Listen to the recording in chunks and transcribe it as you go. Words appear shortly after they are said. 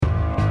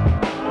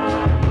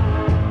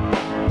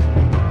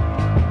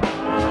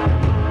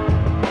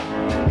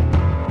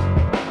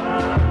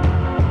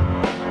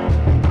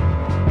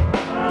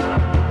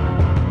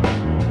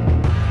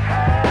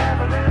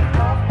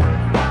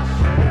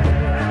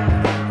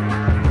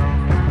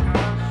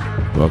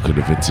Welcome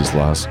to Vince's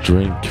Last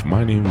Drink.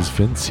 My name is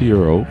Vince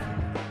Hero.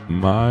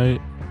 I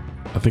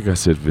think I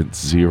said Vince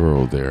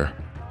Zero there.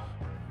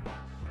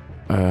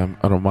 I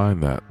don't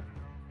mind that.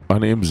 My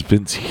name is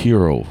Vince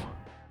Hero.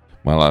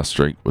 My last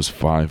drink was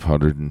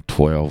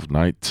 512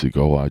 nights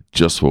ago. I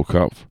just woke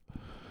up.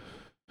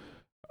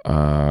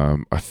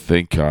 I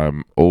think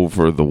I'm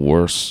over the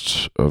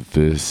worst of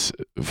this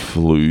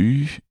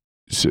flu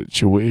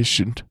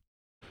situation.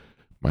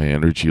 My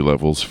energy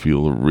levels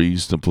feel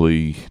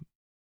reasonably,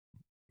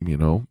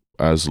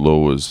 as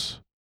low as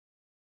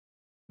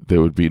they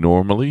would be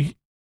normally.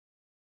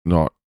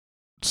 Not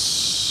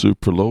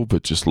super low,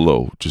 but just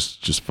low.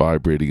 Just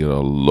vibrating at a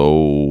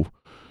low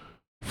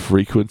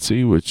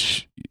frequency,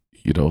 which,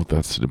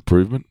 that's an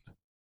improvement.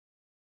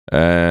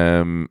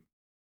 I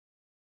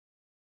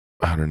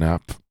had a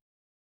nap.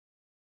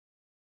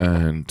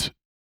 And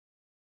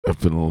I've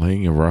been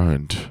laying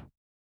around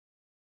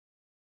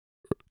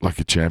like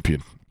a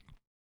champion.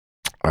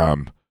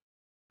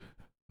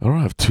 I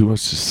don't have too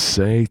much to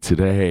say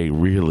today,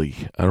 really.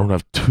 I don't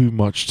have too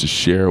much to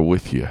share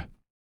with you.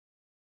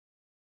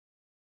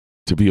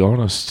 To be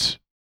honest,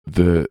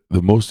 the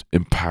most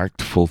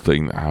impactful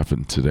thing that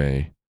happened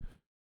today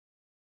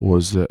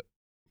was that,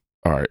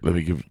 all right, let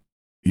me give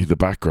you the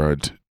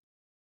background,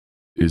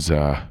 is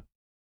I've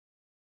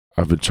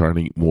been trying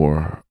to eat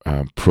more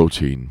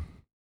protein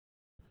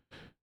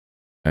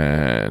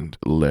and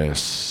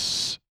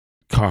less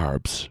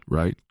carbs,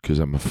 right? Because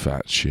I'm a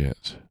fat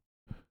shit.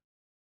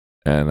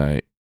 And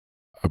I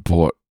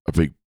bought a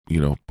big,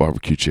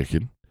 barbecue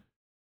chicken,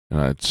 and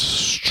I'd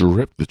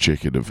stripped the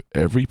chicken of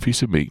every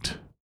piece of meat,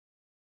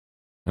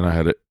 and I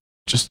had it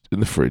just in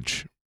the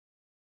fridge.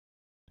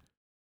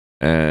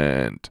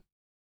 And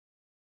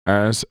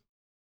as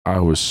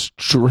I was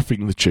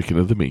stripping the chicken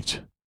of the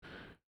meat,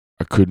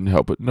 I couldn't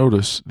help but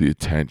notice the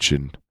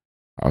attention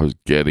I was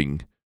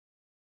getting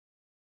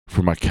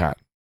from my cat.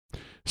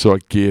 So I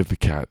gave the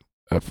cat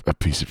a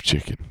piece of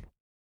chicken.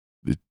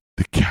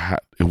 The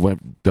cat, it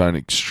went down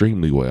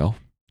extremely well.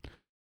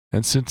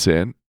 And since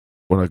then,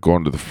 when I go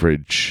into the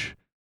fridge,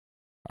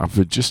 I've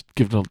been just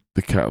giving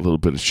the cat a little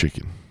bit of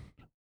chicken.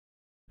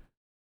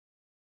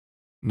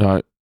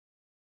 Now,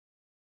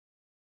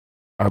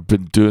 I've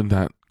been doing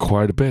that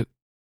quite a bit,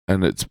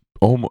 and it's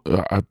almost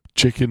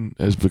chicken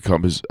has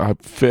become his.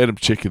 I've fed him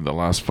chicken the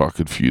last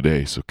fucking few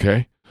days,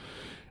 okay?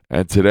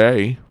 And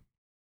today,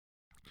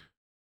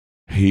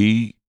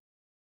 he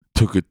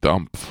took a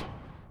dump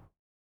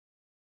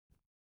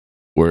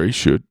where he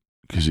should,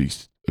 because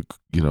he's a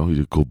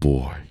good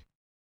boy.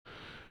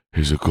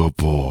 He's a good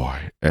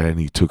boy,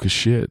 and he took a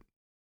shit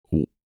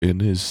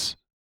in his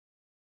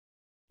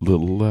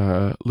little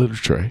litter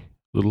tray,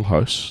 little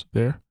house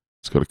there.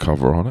 It's got a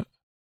cover on it,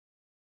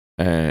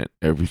 and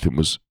everything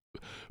was,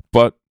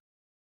 but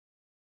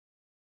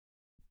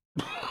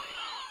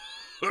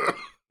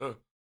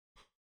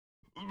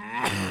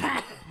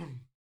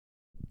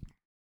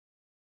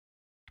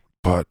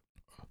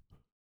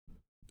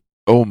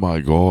oh my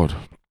God,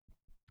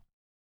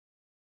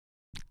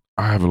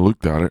 I haven't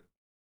looked at it.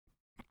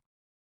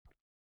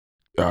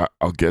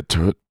 I'll get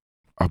to it.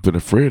 I've been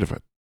afraid of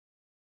it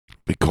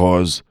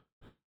because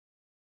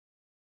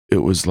it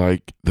was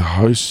like the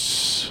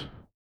house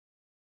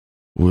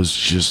was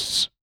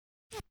just,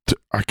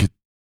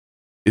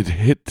 it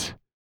hit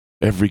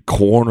every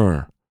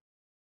corner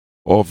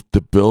of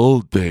the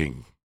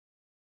building.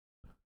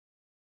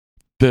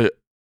 It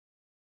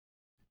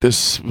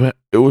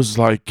was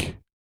like,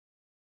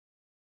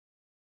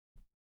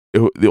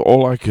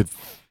 all I could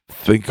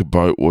think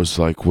about was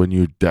like when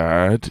you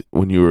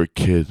were a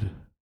kid,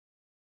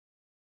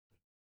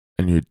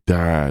 and your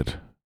dad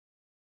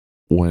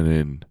went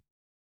in,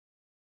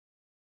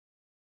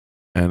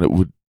 and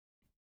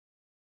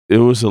it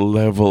was a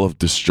level of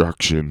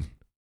destruction.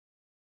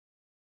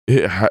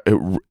 It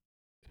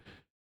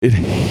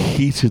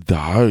heated the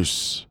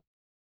house.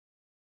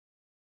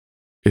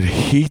 It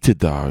heated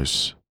the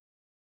house.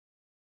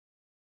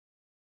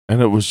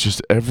 And it was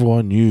just,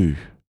 everyone knew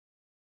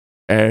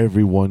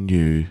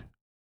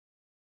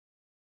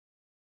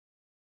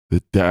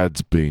that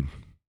Dad's been.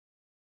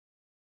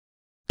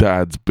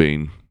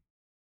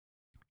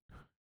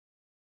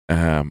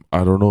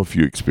 I don't know if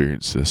you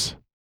experienced this.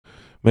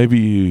 Maybe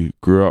you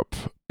grew up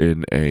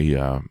in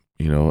a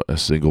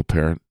single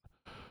parent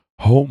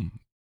home,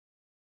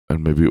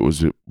 and maybe it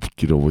was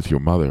with your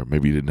mother.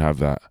 Maybe you didn't have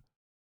that.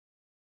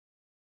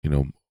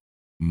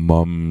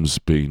 Mum's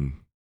been.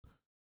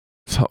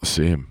 It's not the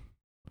same.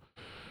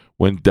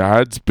 When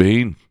Dad's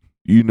been,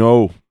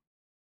 you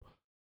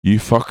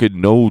fucking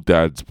know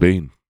Dad's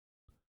been.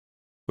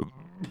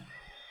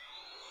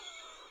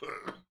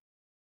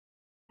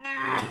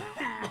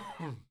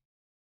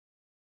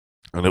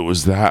 And it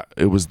was that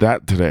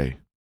today.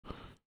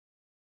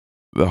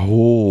 The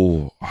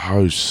whole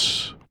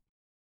house.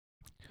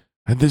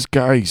 And this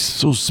guy's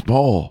so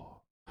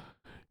small.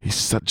 He's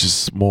such a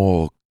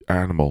small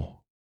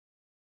animal.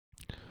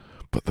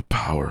 But the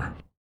power.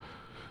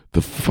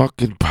 The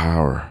fucking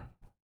power.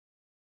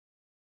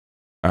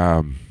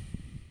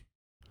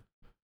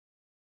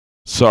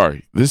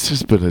 Sorry, this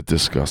has been a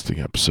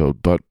disgusting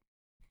episode, but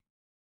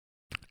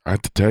I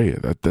have to tell you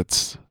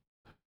that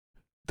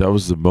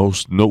was the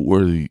most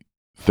noteworthy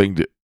thing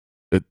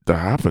that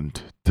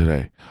happened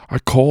today. I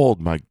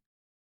called my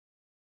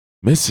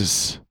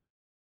missus.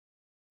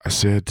 I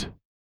said,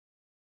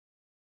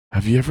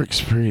 "Have you ever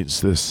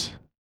experienced this?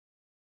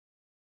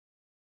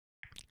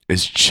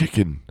 Has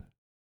chicken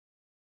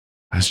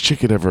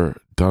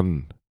ever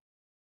done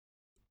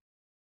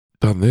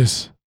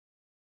this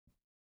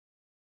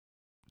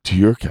to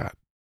your cat?"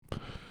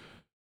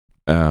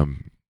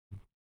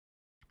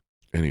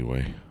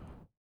 Anyway,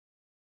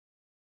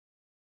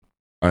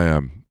 I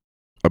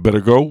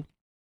better go.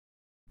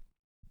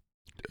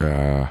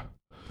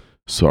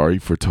 Sorry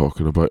for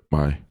talking about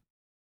my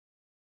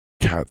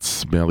cat's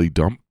smelly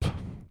dump.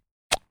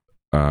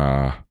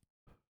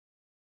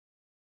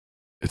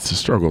 It's a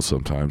struggle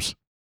sometimes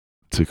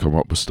to come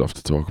up with stuff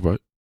to talk about,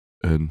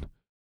 and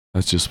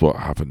that's just what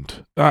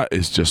happened. That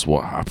is just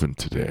what happened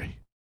today.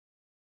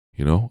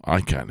 You know, I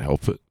can't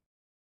help it.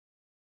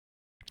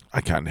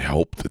 I can't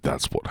help that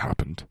that's what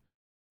happened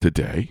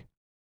today.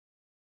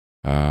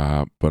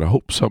 But I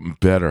hope something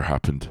better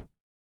happened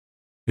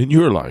in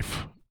your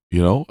life.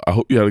 You know, I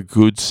hope you had a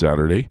good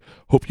Saturday.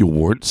 Hope you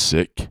weren't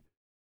sick.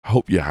 I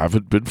hope you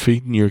haven't been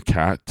feeding your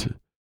cat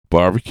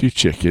barbecue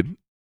chicken.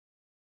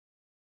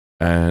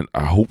 And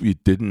I hope you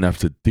didn't have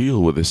to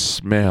deal with a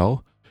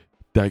smell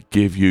that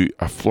gave you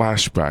a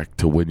flashback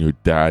to when your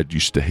dad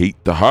used to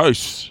hate the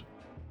house.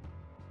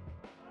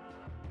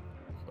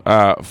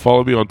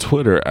 Follow me on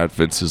Twitter at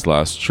Vince's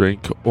Last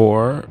Drink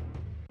or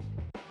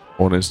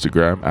on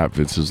Instagram at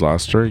Vince's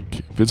Last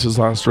Drink. Vince's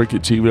Last Drink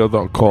at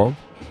gmail.com.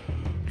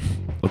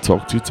 I'll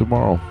talk to you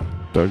tomorrow.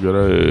 There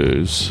it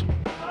is.